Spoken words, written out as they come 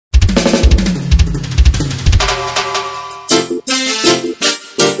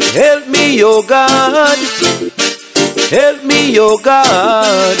Help me, oh God. Help me, oh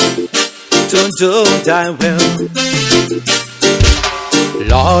God, to do thy will.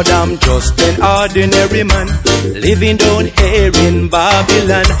 Lord, I'm just an ordinary man, living down here in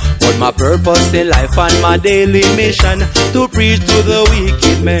Babylon. But my purpose in life and my daily mission, to preach to the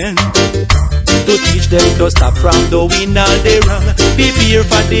wicked men, to teach them to stop from doing all they wrong. Prepare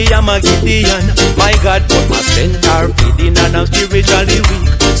for the Armageddon. My God, but my strength are fading and I'm spiritually weak,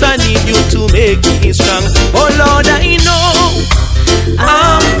 so I need you to make me strong. Oh Lord, I know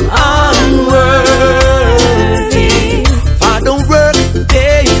I'm unworthy. For the work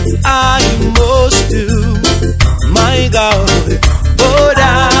that I must do, my God, but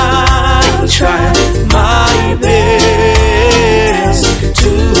I try my best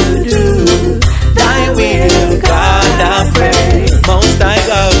to do thy will, God, I pray, most I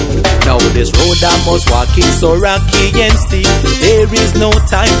God. Now this road I must walk is so rocky and steep. There is no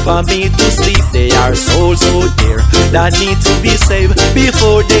time for me to sleep. They are souls so dear that need to be saved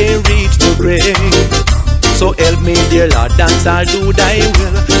before they reach the grave. So help me, dear Lord, that I'll do thy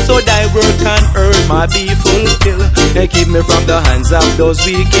will, so thy work on earth might be fulfilled. And keep me from the hands of those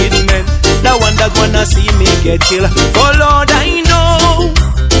wicked men, the one that wanna see me get killed. Oh Lord, I know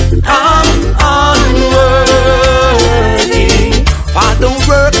I'm unworthy for the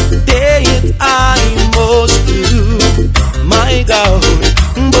work that I must do, my God,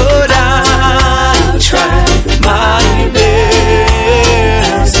 but I try my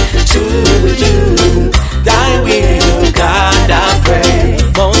best to do thy will, God, I pray,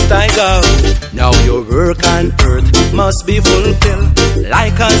 most I God. Now your work on earth must be fulfilled,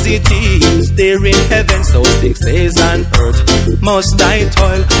 like as it is there in heaven. So 6 days on earth must I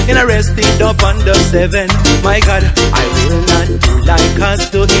toil, and I rested upon the 7. My God, I will not do like as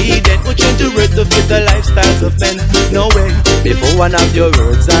to heathen, who change the earth to fit the lifestyles of men. No way, before one of your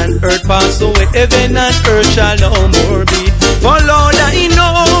words on earth pass away, heaven and earth shall no more be. For Lord, I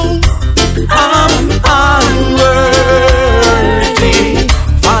know I'm unworthy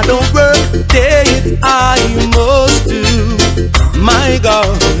for the work that I must do, my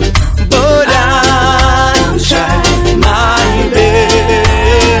God, but I'll try my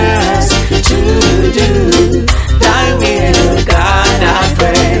best to do thy will, God, I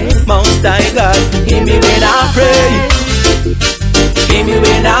pray, most I God. Hear me when I pray, hear me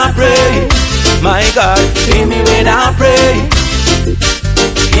when I pray, my God, hear me when I pray.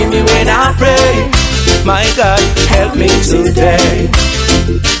 Hear me when I pray, my God, help me today.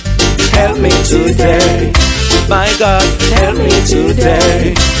 Help me today, my God, help me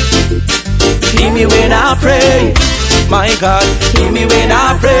today. Hear me when I pray, my God, hear me when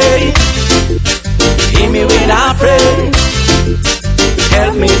I pray. Hear me when I pray,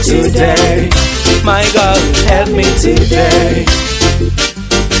 help me today, my God, help me today.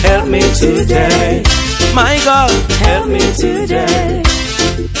 Help me today, my God, help me today.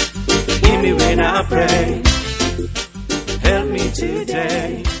 Hear me when I pray.